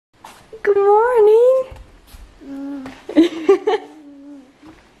Good morning.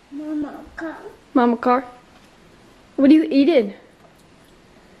 Mama car. Mama car. What are you eating?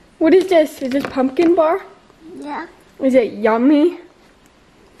 What is this? Is this pumpkin bar? Yeah. Is it yummy?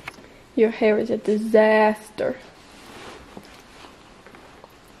 Your hair is a disaster.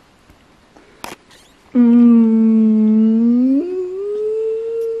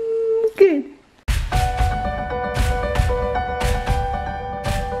 Good.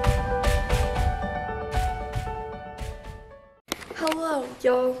 Hello,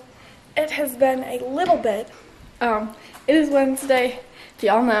 y'all. It has been a little bit. It is Wednesday. If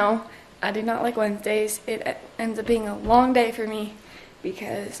y'all know, I do not like Wednesdays. It ends up being a long day for me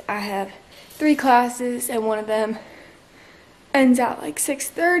because I have 3 classes and one of them ends at like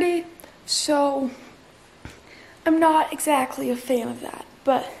 6:30. So I'm not exactly a fan of that.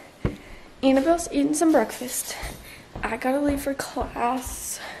 But Annabelle's eating some breakfast. I gotta leave for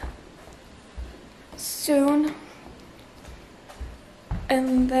class soon.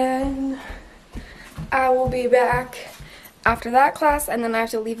 And then I will be back after that class, and then I have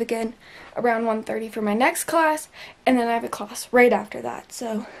to leave again around 1:30 for my next class, and then I have a class right after that.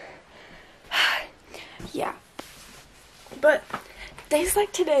 So yeah. But days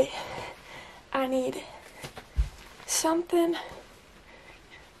like today, I need something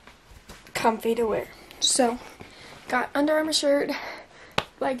comfy to wear. So got Under Armour shirt,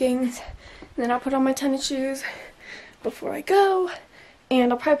 leggings, and then I'll put on my tennis shoes before I go.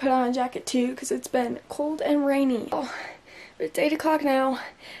 And I'll probably put on a jacket too because it's been cold and rainy. Oh, it's 8 o'clock now.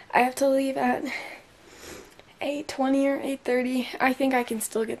 I have to leave at 8:20 or 8:30. I think I can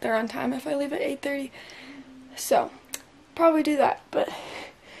still get there on time if I leave at 8:30. So, probably do that. But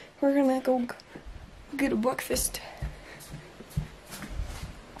we're gonna go get a breakfast.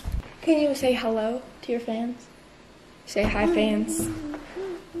 Can you say hello to your fans? Say hi, fans.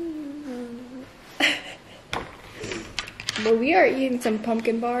 But we are eating some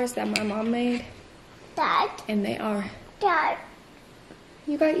pumpkin bars that my mom made. Dad. And they are. Dad.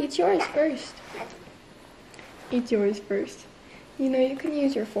 You gotta eat yours first. Eat yours first. You know, you can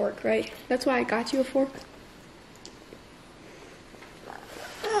use your fork, right? That's why I got you a fork.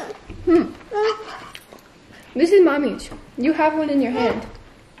 This is Mommy's. You have one in your hand.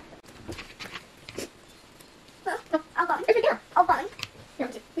 It's right there. Okay. Here,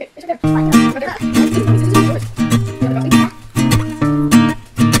 it's right there. Right there. This is yours.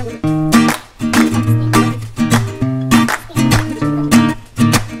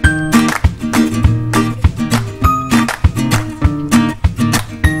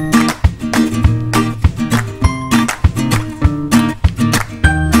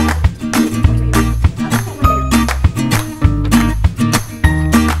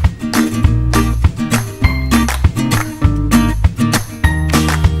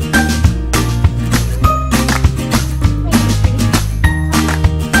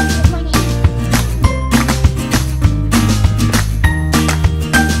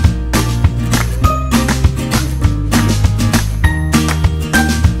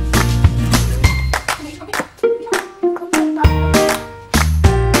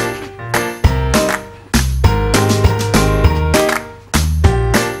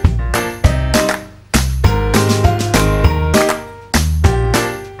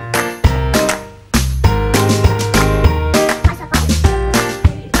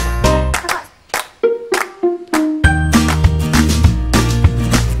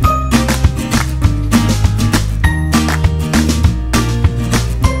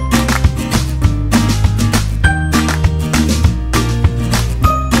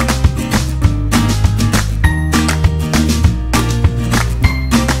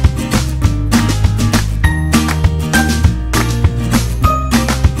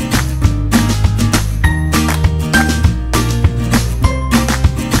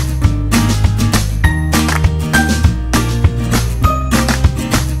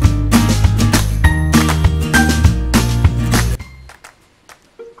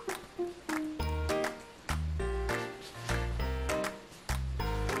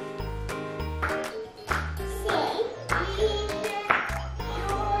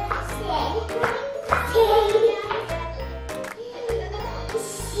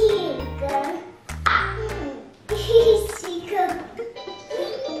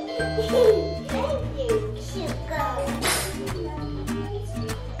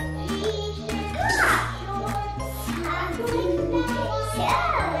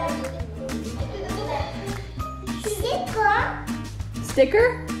 Sticker?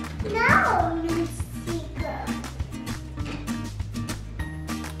 No, sticker.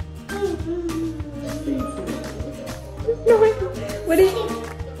 No, what is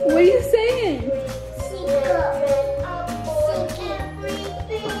What are you saying?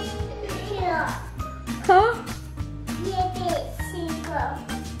 Huh?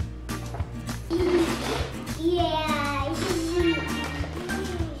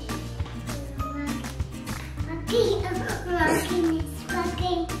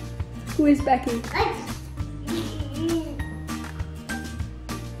 Who is Becky?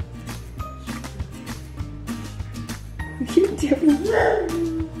 What are you doing?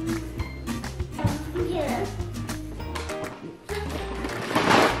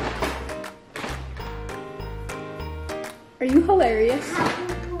 Are you hilarious?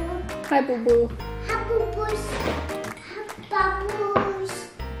 Hi, Boo Boo.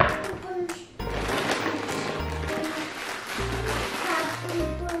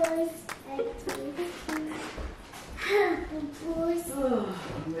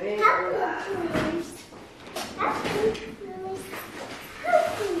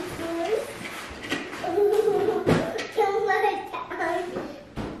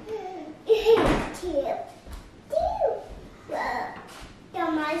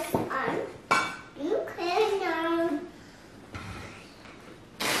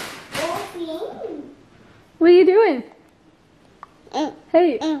 What are you doing?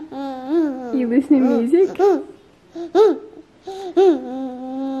 Hey, you listening to music?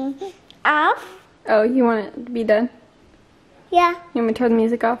 Off? Oh, you want it to be done? Yeah. You want me to turn the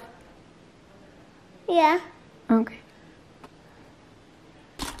music off? Yeah. Okay.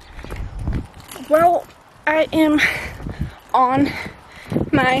 Well, I am on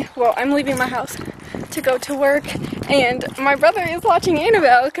I'm leaving my house to go to work, and my brother is watching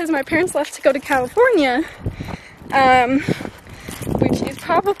Annabelle because my parents left to go to California, which is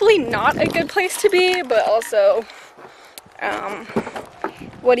probably not a good place to be, but also,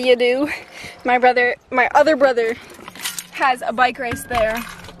 what do you do? My other brother has a bike race there,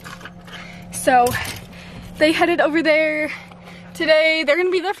 so they headed over there today. They're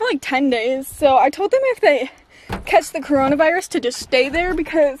gonna be there for like 10 days, so I told them if they catch the coronavirus to just stay there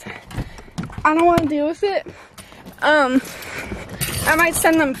because I don't want to deal with it. I might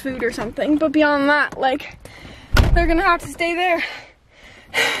send them food or something, but beyond that, like, they're gonna have to stay there.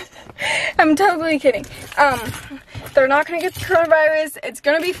 I'm totally kidding. They're not gonna get the coronavirus. It's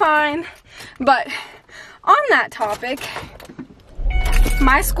gonna be fine. But on that topic,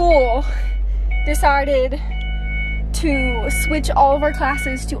 my school decided to switch all of our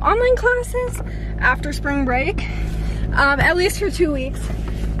classes to online classes after spring break, at least for 2 weeks,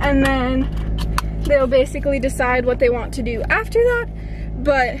 and then they'll basically decide what they want to do after that.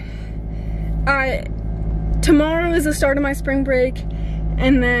 But tomorrow is the start of my spring break,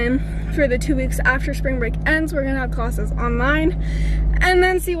 and then for the 2 weeks after spring break ends, we're gonna have classes online and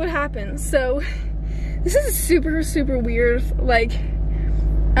then see what happens. So this is super, super weird. Like,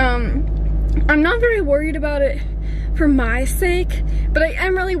 I'm not very worried about it for my sake, but I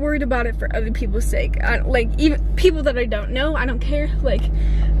am really worried about it for other people's sake. Like, even people that I don't know, I don't care. Like,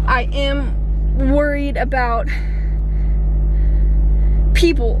 I am worried about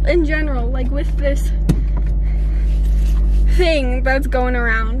people in general, like with this thing that's going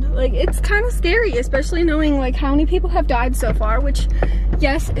around. Like, it's kind of scary, especially knowing like how many people have died so far, which,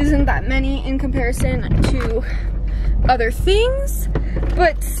 yes, isn't that many in comparison to other things,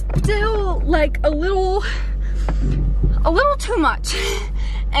 but still like a little too much.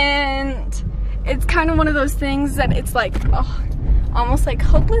 And it's kind of one of those things that it's like, oh, almost like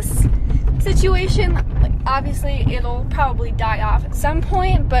hopeless situation. Like, obviously it'll probably die off at some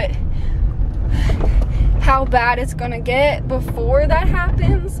point, but how bad it's gonna get before that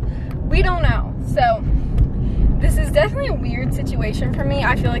happens, we don't know. So this is definitely a weird situation for me.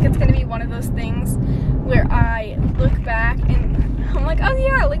 I feel like it's gonna be one of those things where I look back and I'm like, oh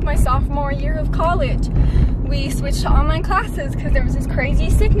yeah, like my sophomore year of college, we switched to online classes because there was this crazy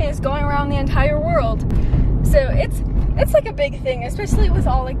sickness going around the entire world. So it's like a big thing, especially with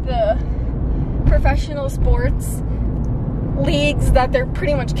all like the professional sports leagues that they're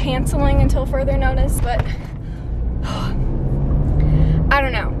pretty much canceling until further notice. But I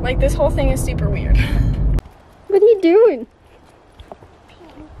don't know, like this whole thing is super weird. What are you doing?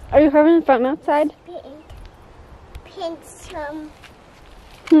 Pink. Are you having fun outside? Pink. Pink some.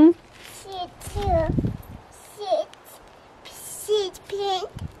 Sit too. Sit pink.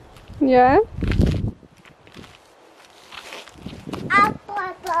 Yeah?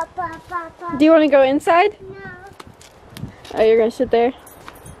 Do you want to go inside? No. Oh, you're gonna sit there?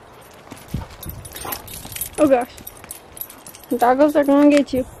 Oh gosh. The doggos are gonna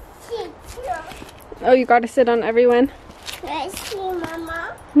get you. Sit too. Oh, you gotta sit on everyone? I see,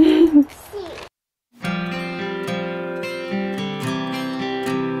 Mama.